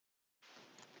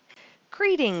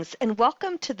Greetings and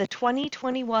welcome to the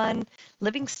 2021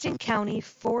 Livingston County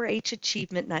 4-H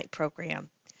Achievement Night program.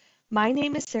 My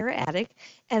name is Sarah Addick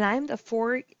and I'm the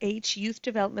 4-H Youth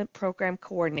Development Program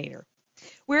Coordinator.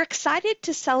 We're excited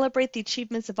to celebrate the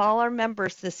achievements of all our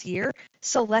members this year,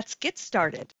 so let's get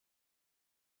started.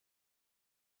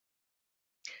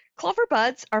 Clover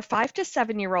Buds are 5 to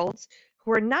 7-year-olds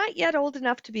who are not yet old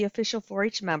enough to be official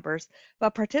 4-H members,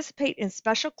 but participate in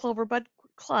special Clover Bud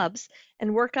clubs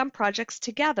and work on projects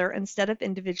together instead of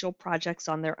individual projects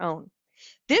on their own.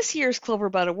 This year's Clover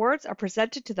Bud Awards are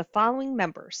presented to the following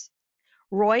members: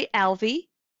 Roy Alvey,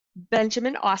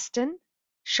 Benjamin Austin,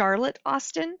 Charlotte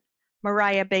Austin,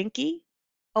 Mariah Benke,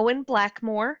 Owen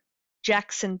Blackmore,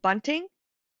 Jackson Bunting,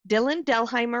 Dylan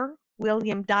Delheimer,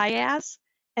 William Diaz,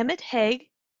 Emmett Haig,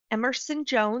 Emerson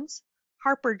Jones,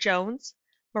 Harper Jones,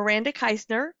 Miranda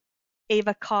Keisner,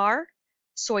 Ava Carr,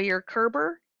 Sawyer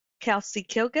Kerber, Kelsey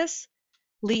Kilgus,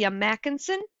 Leah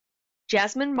Mackinson,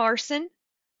 Jasmine Marson,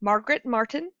 Margaret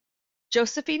Martin,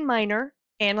 Josephine Miner,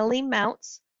 Annalee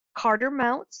Mounts, Carter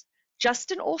Mounts,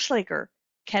 Justin Olschlager,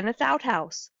 Kenneth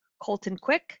Outhouse, Colton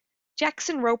Quick,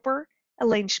 Jackson Roper,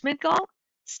 Elaine Schmidgall,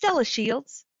 Stella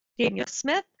Shields, Daniel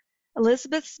Smith,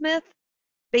 Elizabeth Smith,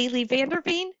 Bailey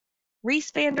Vanderveen,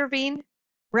 Reese Vanderveen,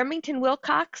 Remington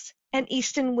Wilcox, and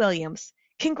Easton Williams.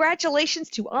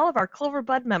 Congratulations to all of our Clover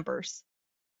Bud members.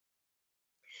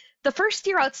 The first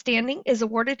year outstanding is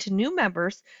awarded to new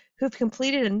members who've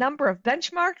completed a number of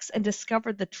benchmarks and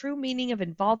discovered the true meaning of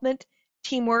involvement,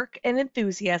 teamwork, and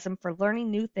enthusiasm for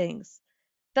learning new things.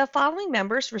 The following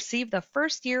members received the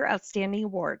first year outstanding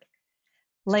award: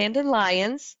 Landon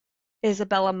Lyons,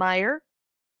 Isabella Meyer,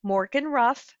 Morgan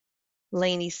Ruff,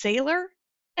 Lainey Saylor,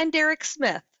 and Derek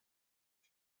Smith.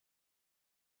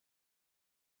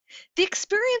 The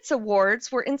Experience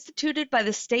Awards were instituted by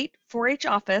the State 4-H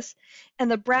office, and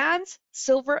the bronze,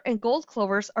 silver, and gold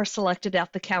clovers are selected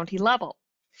at the county level.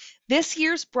 This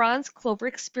year's Bronze Clover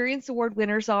Experience Award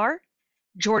winners are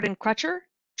Jordan Crutcher,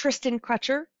 Tristan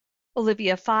Crutcher,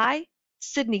 Olivia Fye,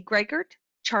 Sydney Gregert,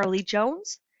 Charlie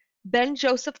Jones, Ben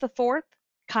Joseph IV,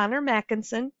 Connor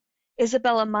Mackinson,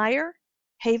 Isabella Meyer,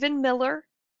 Haven Miller,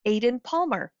 Aiden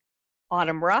Palmer,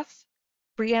 Autumn Ruff,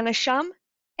 Brianna Shum,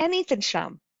 and Ethan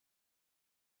Shum.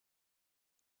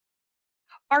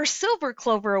 Our Silver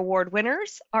Clover Award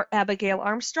winners are Abigail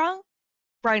Armstrong,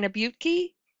 Bryna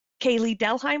Butke, Kaylee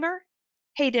Delheimer,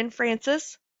 Hayden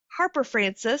Francis, Harper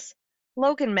Francis,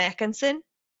 Logan Mackinson,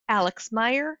 Alex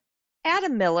Meyer,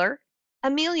 Adam Miller,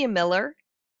 Amelia Miller,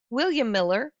 William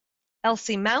Miller,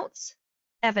 Elsie Mounts,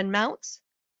 Evan Mounts,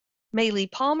 Maylee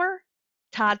Palmer,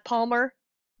 Todd Palmer,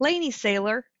 Lainey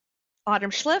Saylor,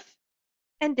 Autumn Schliff,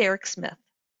 and Derek Smith.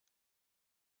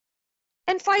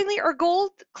 And finally, our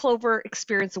Gold Clover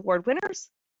Experience Award winners,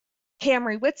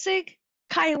 Camry Witzig,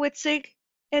 Kaya Witzig,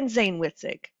 and Zane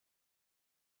Witzig.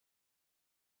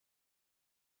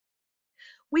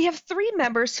 We have 3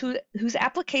 members whose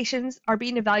applications are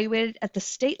being evaluated at the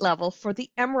state level for the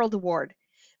Emerald Award.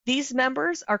 These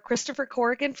members are Christopher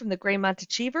Corrigan from the Graymont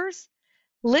Achievers,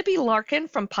 Libby Larkin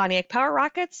from Pontiac Power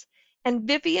Rockets, and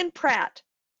Vivian Pratt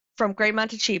from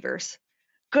Graymont Achievers.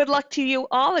 Good luck to you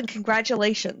all and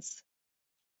congratulations.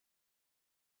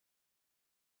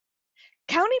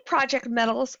 County project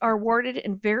medals are awarded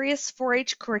in various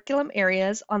 4-H curriculum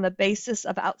areas on the basis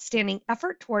of outstanding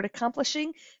effort toward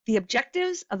accomplishing the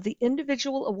objectives of the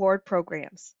individual award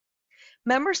programs.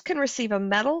 Members can receive a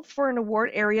medal for an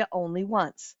award area only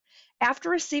once. After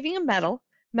receiving a medal,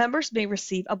 members may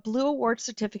receive a blue award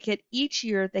certificate each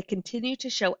year that continue to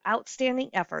show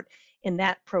outstanding effort in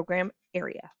that program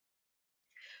area.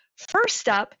 First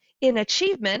up, in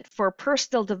achievement for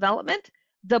personal development,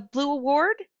 the blue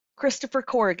award, Christopher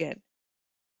Corrigan.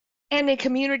 And in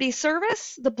community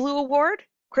service, the blue award,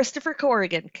 Christopher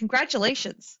Corrigan.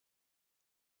 Congratulations.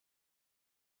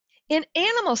 In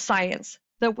animal science,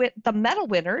 the medal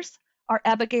winners are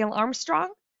Abigail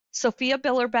Armstrong, Sophia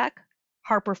Billerbeck,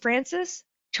 Harper Francis,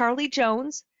 Charlie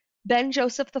Jones, Ben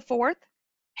Joseph IV,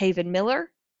 Haven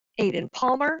Miller, Aiden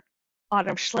Palmer,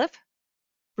 Autumn Schliff,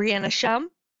 Brianna Shum,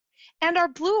 and our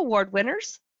blue award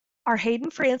winners are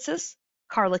Hayden Francis,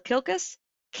 Carla Kilgus,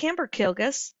 Camber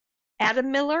Kilgus, Adam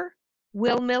Miller,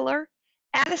 Will Miller,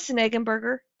 Addison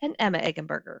Eggenberger, and Emma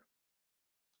Eggenberger.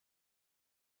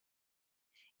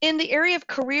 In the area of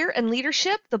career and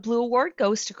leadership, the blue award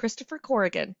goes to Christopher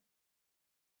Corrigan.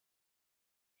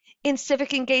 In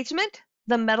civic engagement,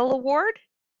 the medal award,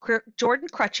 Jordan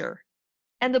Crutcher,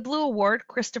 and the blue award,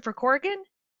 Christopher Corrigan,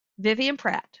 Vivian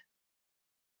Pratt.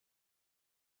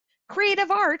 Creative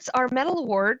arts, our medal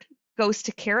award goes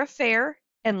to Kara Fair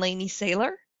and Lainey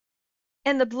Saylor,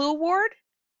 and the blue award,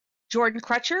 Jordan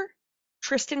Crutcher,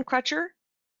 Tristan Crutcher,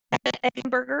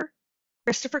 Eggenberger,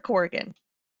 Christopher Corrigan.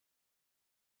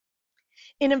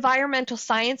 In environmental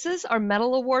sciences, our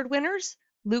medal award winners,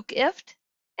 Luke Ift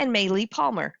and Maylee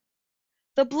Palmer.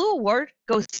 The blue award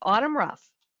goes to Autumn Ruff.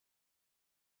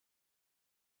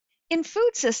 In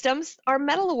food systems, our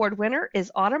medal award winner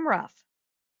is Autumn Ruff.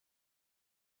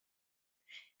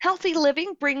 Healthy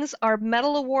living brings our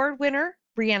medal award winner,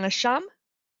 Brianna Shum,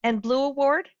 and blue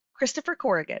award, Christopher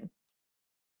Corrigan.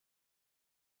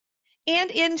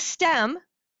 And in STEM,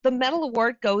 the medal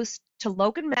award goes to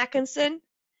Logan Mackinson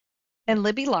and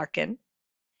Libby Larkin,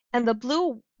 and the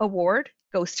blue award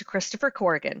goes to Christopher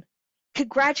Corrigan.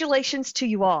 Congratulations to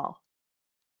you all.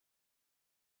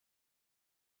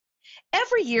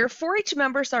 Every year, 4-H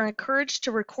members are encouraged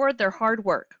to record their hard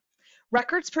work.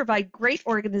 Records provide great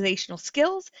organizational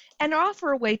skills and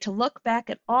offer a way to look back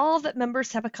at all that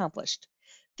members have accomplished.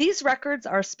 These records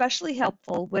are especially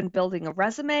helpful when building a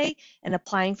resume and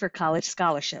applying for college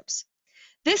scholarships.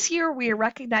 This year, we are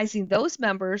recognizing those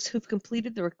members who've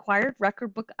completed the required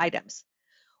record book items.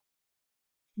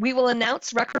 We will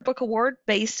announce Record Book Award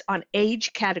based on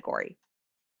age category.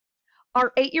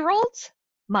 Our 8-year-olds,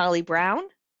 Molly Brown,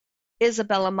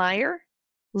 Isabella Meyer,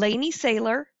 Lainey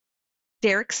Saylor,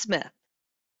 Derek Smith.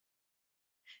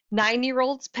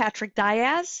 9-year-olds, Patrick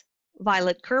Diaz,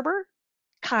 Violet Kerber,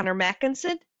 Connor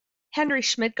Mackinson, Henry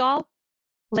Schmidgall,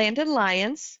 Landon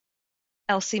Lyons,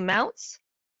 Elsie Mounts,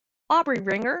 Aubrey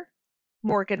Ringer,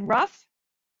 Morgan Ruff,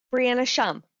 Brianna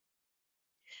Shum.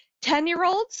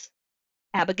 10-year-olds,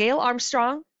 Abigail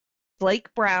Armstrong,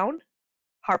 Blake Brown,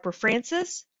 Harper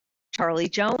Francis, Charlie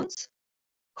Jones,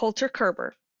 Coulter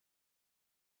Kerber.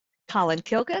 Colin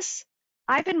Kilgus,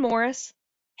 Ivan Morris,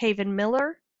 Haven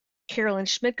Miller, Carolyn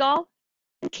Schmidgall,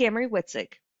 and Camry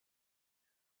Witzig.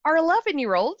 Our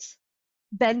 11-year-olds,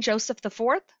 Ben Joseph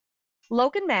IV,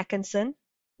 Logan Mackinson,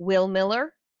 Will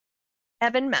Miller,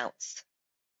 Evan Mounts.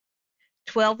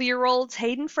 12-year-olds,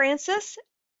 Hayden Francis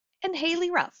and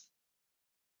Haley Ruff.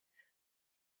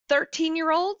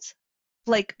 13-year-olds,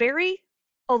 Blake Berry,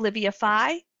 Olivia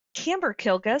Fye, Camber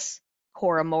Kilgus,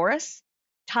 Cora Morris,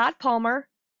 Todd Palmer,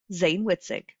 Zane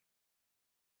Witzig.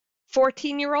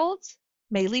 14-year-olds,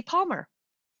 Maylee Palmer.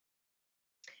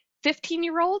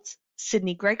 15-year-olds,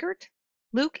 Sydney Gregert,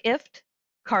 Luke Ift,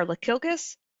 Carla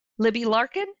Kilgus, Libby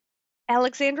Larkin,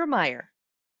 Alexandra Meyer.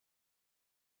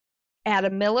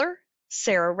 Adam Miller,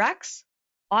 Sarah Rex,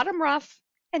 Autumn Ruff,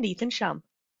 and Ethan Shum.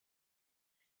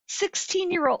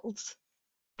 16-year-olds,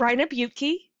 Bryna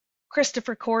Butke,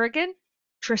 Christopher Corrigan,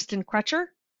 Tristan Crutcher,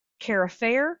 Kara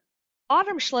Fair,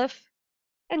 Autumn Schliff,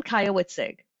 and Kaya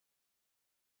Witzig.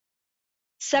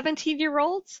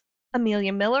 17-year-olds,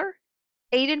 Amelia Miller,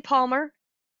 Aiden Palmer,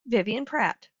 Vivian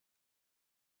Pratt.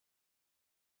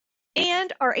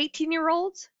 And our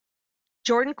 18-year-olds,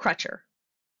 Jordan Crutcher.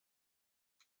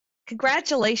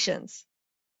 Congratulations!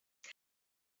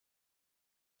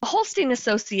 The Holstein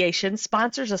Association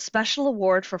sponsors a special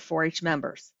award for 4-H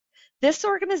members. This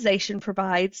organization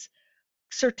provides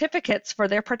certificates for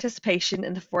their participation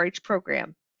in the 4-H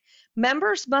program.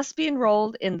 Members must be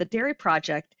enrolled in the Dairy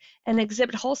Project and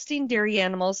exhibit Holstein dairy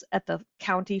animals at the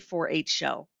County 4-H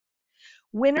show.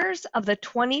 Winners of the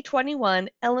 2021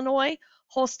 Illinois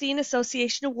Holstein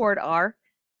Association Award are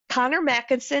Connor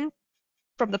Mackinson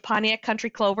from the Pontiac Country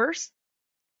Clovers,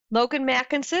 Logan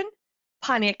Mackinson,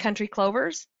 Pontiac Country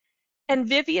Clovers, and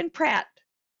Vivian Pratt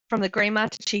from the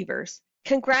Graymont Achievers.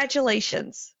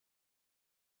 Congratulations!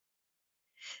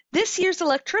 This year's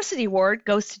Electricity Award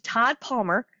goes to Todd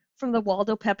Palmer from the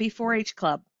Waldo Pepe 4-H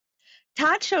Club.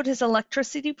 Todd showed his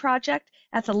electricity project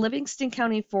at the Livingston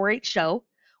County 4-H show,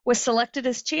 was selected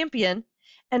as champion,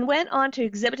 and went on to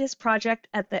exhibit his project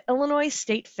at the Illinois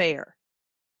State Fair.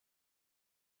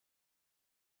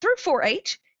 Through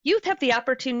 4-H, youth have the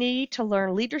opportunity to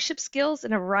learn leadership skills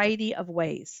in a variety of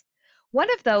ways.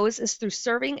 One of those is through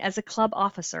serving as a club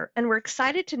officer, and we're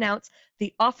excited to announce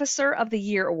the Officer of the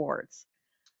Year Awards.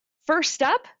 First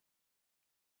up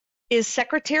is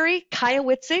Secretary Kaya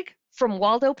Witzig from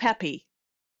Waldo Pepe.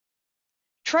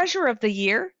 Treasurer of the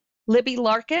Year, Libby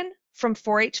Larkin from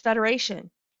 4-H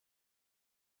Federation.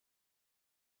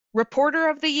 Reporter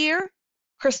of the Year,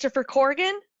 Christopher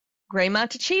Corrigan,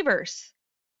 Graymont Achievers.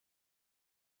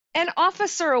 And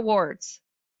Officer Awards,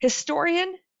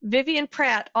 Historian Vivian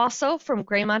Pratt, also from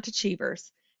Graymont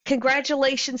Achievers.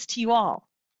 Congratulations to you all.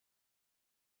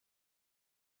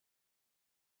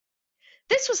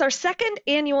 This was our second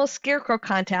annual Scarecrow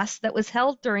contest that was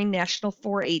held during National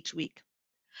 4-H Week.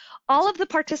 All of the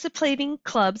participating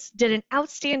clubs did an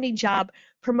outstanding job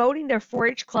promoting their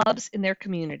 4-H clubs in their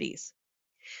communities.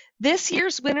 This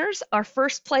year's winners are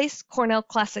first place Cornell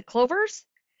Classic Clovers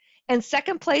And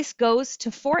second place goes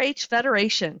to 4-H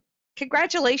Federation.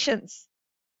 Congratulations!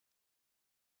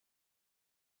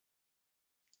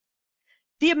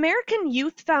 The American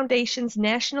Youth Foundation's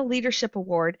National Leadership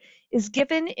Award is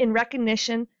given in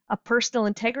recognition of personal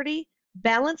integrity,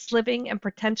 balanced living, and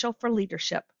potential for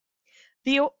leadership.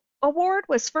 The award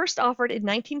was first offered in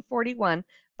 1941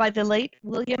 by the late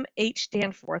William H.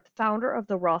 Danforth, founder of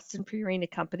the Ralston Purina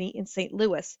Company in St.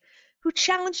 Louis, who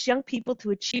challenged young people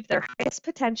to achieve their highest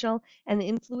potential and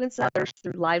influence others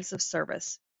through lives of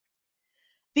service.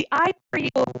 The I Dare You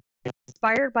Award is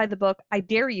inspired by the book I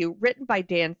Dare You, written by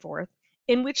Danforth,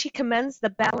 in which he commends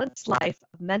the balanced life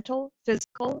of mental,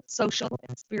 physical, social,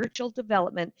 and spiritual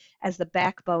development as the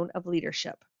backbone of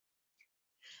leadership.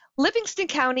 Livingston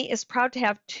County is proud to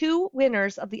have 2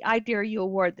 winners of the I Dare You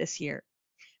Award this year.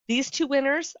 These 2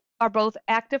 winners are both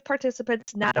active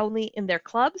participants not only in their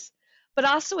clubs, but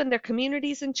also in their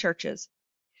communities and churches.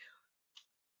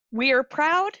 We are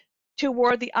proud to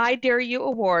award the I Dare You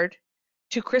Award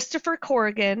to Christopher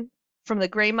Corrigan from the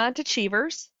Graymont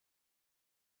Achievers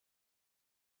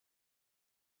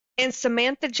and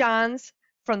Samantha Johns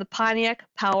from the Pontiac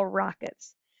Power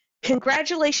Rockets.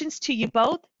 Congratulations to you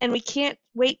both, and we can't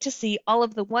wait to see all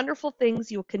of the wonderful things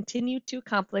you will continue to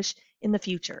accomplish in the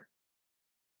future.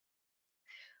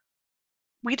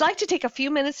 We'd like to take a few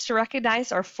minutes to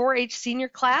recognize our 4-H senior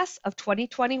class of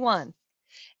 2021,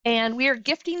 and we are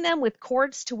gifting them with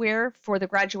cords to wear for the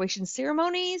graduation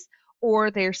ceremonies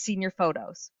or their senior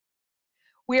photos.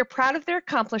 We are proud of their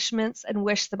accomplishments and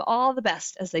wish them all the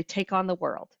best as they take on the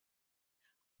world.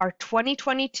 Our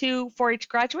 2022 4-H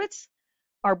graduates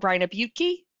are Bryna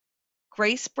Butke,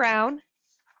 Grace Brown,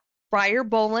 Briar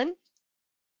Bolin,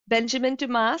 Benjamin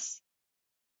Dumas,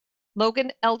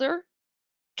 Logan Elder,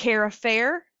 Kara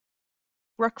Fair,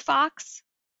 Brooke Fox,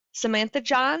 Samantha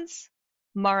Johns,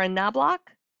 Mara Knobloch,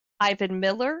 Ivan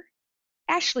Miller,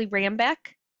 Ashley Rambeck,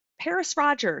 Paris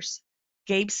Rogers,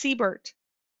 Gabe Siebert,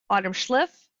 Autumn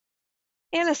Schliff,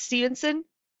 Anna Stevenson,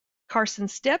 Carson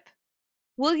Stipp,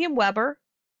 William Weber,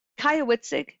 Kaya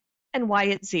Witzig, and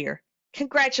Wyatt Zier.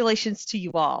 Congratulations to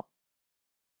you all.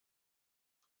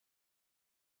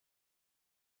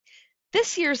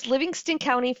 This year's Livingston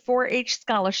County 4-H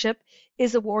Scholarship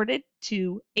is awarded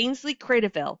to Ainsley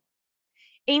Cradaville.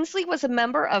 Ainsley was a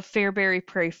member of Fairbury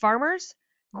Prairie Farmers,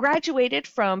 graduated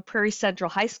from Prairie Central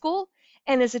High School,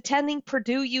 and is attending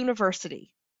Purdue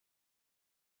University.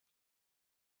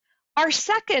 Our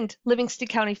second Livingston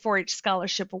County 4-H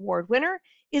Scholarship Award winner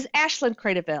is Ashlyn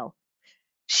Cradaville.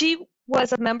 She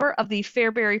was a member of the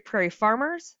Fairbury Prairie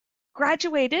Farmers,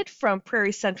 graduated from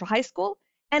Prairie Central High School,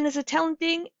 and is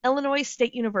attending Illinois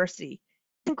State University.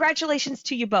 Congratulations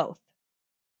to you both.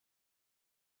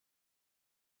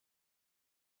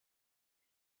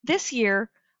 This year,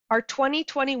 our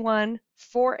 2021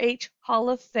 4-H Hall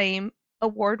of Fame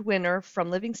Award winner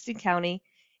from Livingston County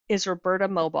is Roberta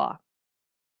Mobaugh.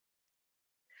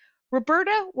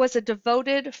 Roberta was a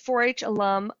devoted 4-H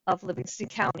alum of Livingston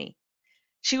County.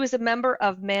 She was a member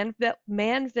of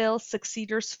Manville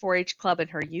Succeeders 4-H Club in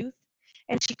her youth,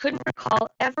 and she couldn't recall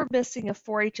ever missing a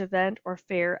 4-H event or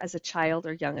fair as a child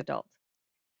or young adult.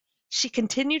 She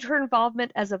continued her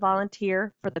involvement as a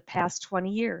volunteer for the past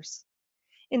 20 years.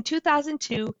 In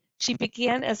 2002, she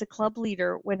began as a club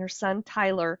leader when her son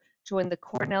Tyler joined the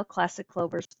Cornell Classic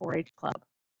Clovers 4-H Club.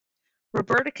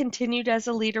 Roberta continued as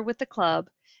a leader with the club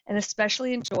and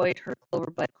especially enjoyed her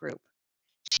Cloverbud group.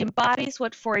 She embodies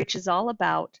what 4-H is all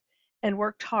about and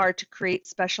worked hard to create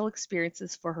special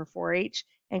experiences for her 4-H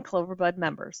and Cloverbud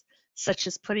members, such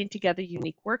as putting together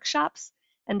unique workshops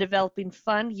and developing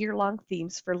fun year-long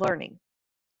themes for learning.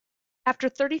 After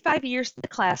 35 years in the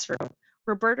classroom,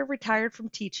 Roberta retired from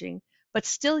teaching, but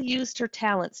still used her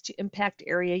talents to impact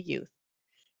area youth.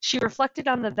 She reflected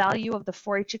on the value of the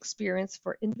 4-H experience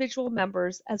for individual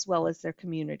members as well as their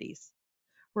communities.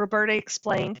 Roberta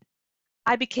explained,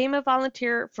 "I became a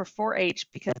volunteer for 4-H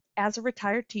because as a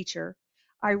retired teacher,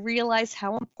 I realized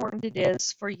how important it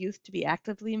is for youth to be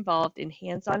actively involved in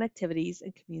hands-on activities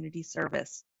and community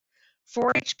service.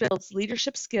 4-H builds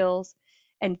leadership skills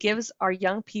and gives our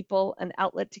young people an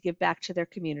outlet to give back to their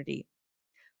community.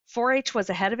 4-H was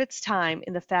ahead of its time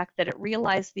in the fact that it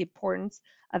realized the importance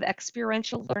of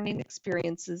experiential learning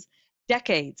experiences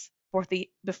decades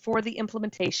before the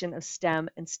implementation of STEM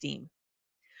and STEAM."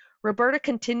 Roberta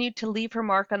continued to leave her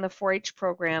mark on the 4-H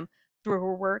program through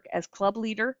her work as club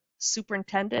leader,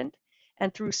 superintendent,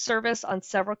 and through service on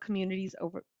several committees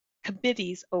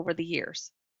over the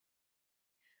years.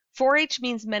 4-H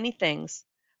means many things,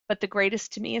 but the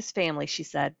greatest to me is family, she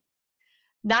said.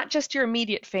 Not just your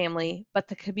immediate family, but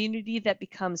the community that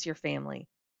becomes your family.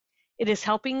 It is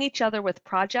helping each other with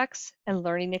projects and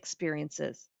learning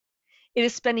experiences. It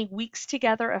is spending weeks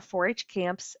together at 4-H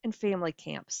camps and family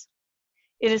camps.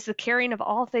 It is the caring of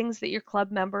all things that your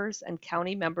club members and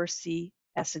county members see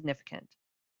as significant.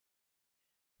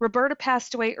 Roberta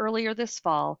passed away earlier this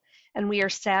fall, and we are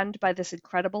saddened by this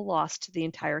incredible loss to the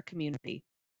entire community.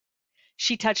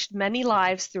 She touched many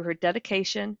lives through her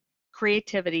dedication,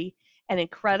 creativity, and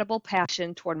incredible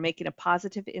passion toward making a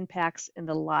positive impact in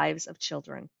the lives of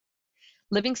children.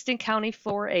 Livingston County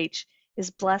 4-H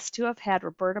is blessed to have had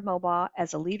Roberta Mobaugh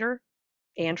as a leader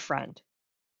and friend.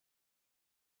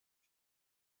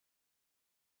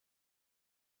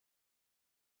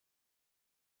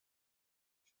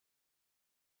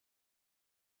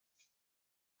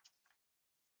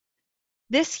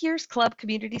 This year's Club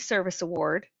Community Service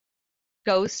Award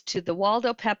goes to the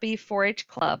Waldo Pepe 4-H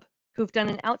Club, who've done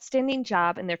an outstanding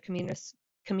job in their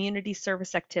community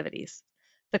service activities.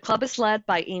 The club is led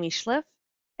by Amy Schliff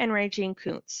and Regine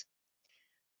Kuntz.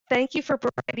 Thank you for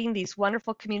providing these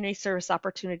wonderful community service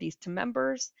opportunities to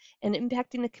members and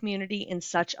impacting the community in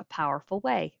such a powerful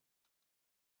way.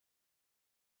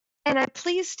 And I'm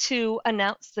pleased to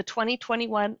announce the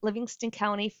 2021 Livingston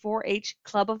County 4-H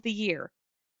Club of the Year.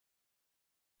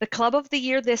 The Club of the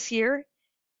Year this year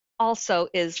also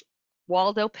is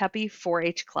Waldo Pepe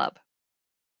 4-H Club.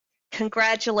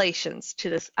 Congratulations to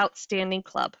this outstanding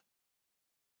club.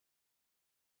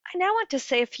 I now want to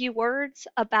say a few words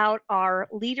about our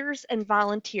leaders and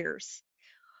volunteers.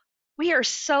 We are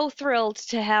so thrilled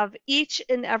to have each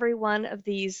and every one of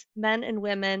these men and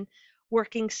women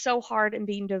working so hard and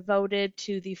being devoted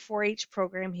to the 4-H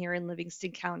program here in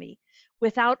Livingston County.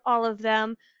 Without all of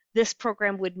them, this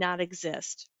program would not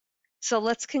exist. So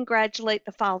let's congratulate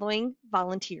the following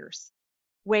volunteers: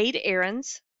 Wade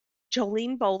Ahrens,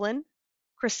 Jolene Bolin,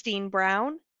 Christine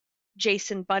Brown,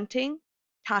 Jason Bunting,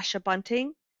 Tasha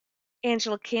Bunting,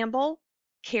 Angela Campbell,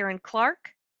 Karen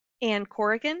Clark, Ann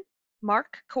Corrigan,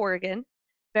 Mark Corrigan,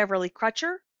 Beverly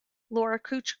Crutcher, Laura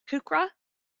Kukra,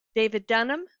 David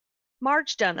Dunham,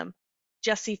 Marge Dunham,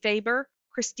 Jesse Faber,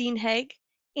 Christine Haig,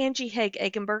 Angie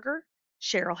Haig-Eggenberger,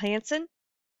 Cheryl Hansen,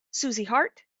 Susie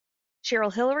Hart,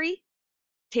 Cheryl Hillary,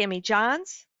 Tammy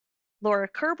Johns, Laura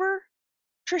Kerber,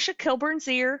 Tricia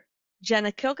Kilburn-Zier,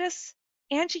 Jenna Kilgus,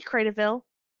 Angie Cradaville,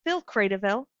 Phil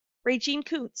Cradaville, Regine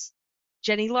Kuntz,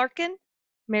 Jenny Larkin,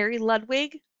 Mary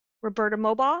Ludwig, Roberta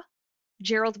Mobaugh,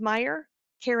 Gerald Meyer,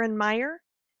 Karen Meyer,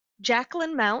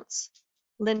 Jacqueline Mounts,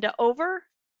 Linda Over,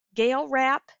 Gail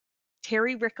Rapp,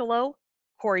 Terry Riccolo,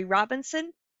 Corey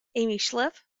Robinson, Amy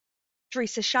Schliff,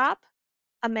 Teresa Shop,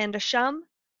 Amanda Shum,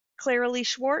 Clara Lee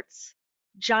Schwartz,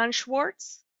 John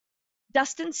Schwartz,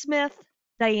 Dustin Smith,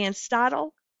 Diane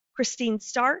Stottle, Christine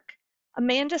Stark,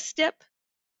 Amanda Stipp,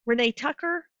 Renee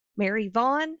Tucker, Mary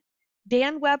Vaughn,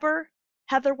 Dan Weber,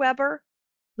 Heather Weber,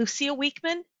 Lucille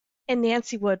Weekman, and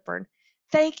Nancy Woodburn.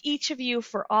 Thank each of you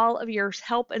for all of your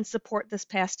help and support this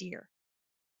past year.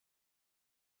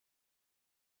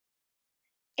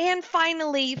 And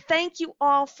finally, thank you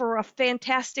all for a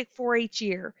fantastic 4-H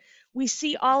year. We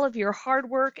see all of your hard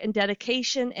work and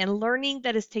dedication and learning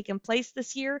that has taken place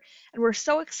this year, and we're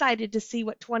so excited to see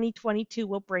what 2022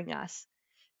 will bring us.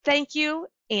 Thank you,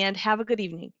 and have a good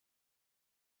evening.